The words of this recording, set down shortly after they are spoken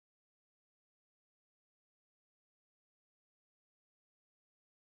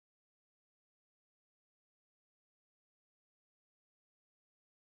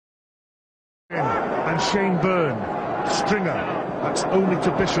And Shane Byrne, Stringer, that's only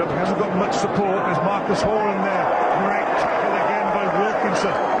to Bishop, he hasn't got much support. There's Marcus Horan there, great tackle again by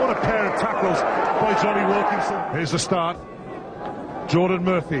Wilkinson. What a pair of tackles by Johnny Wilkinson. Here's the start, Jordan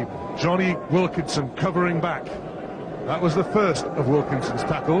Murphy, Johnny Wilkinson covering back. That was the first of Wilkinson's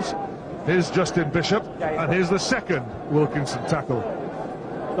tackles. Here's Justin Bishop, and here's the second Wilkinson tackle.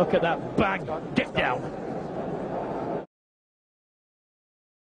 Look at that, bang, get down.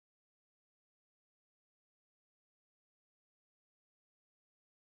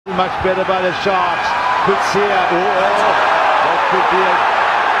 Much better by the Sharks. Could see it. That could be a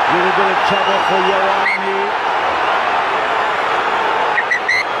little bit of trouble for Ioane.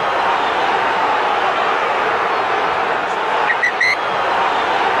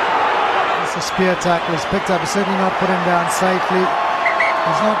 It's a spear tackle. He's picked up. He's certainly not put him down safely.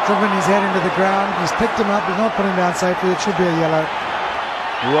 He's not driven his head into the ground. He's picked him up. He's not put him down safely. It should be a yellow.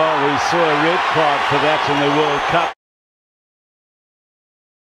 Well, we saw a red card for that in the World Cup.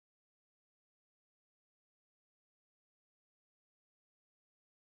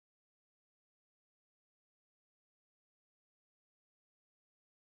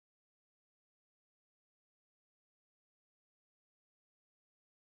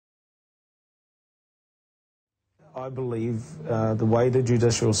 I believe the way the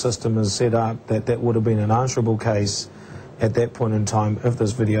judicial system is set up, that would have been an answerable case at that point in time if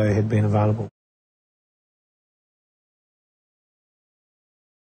this video had been available.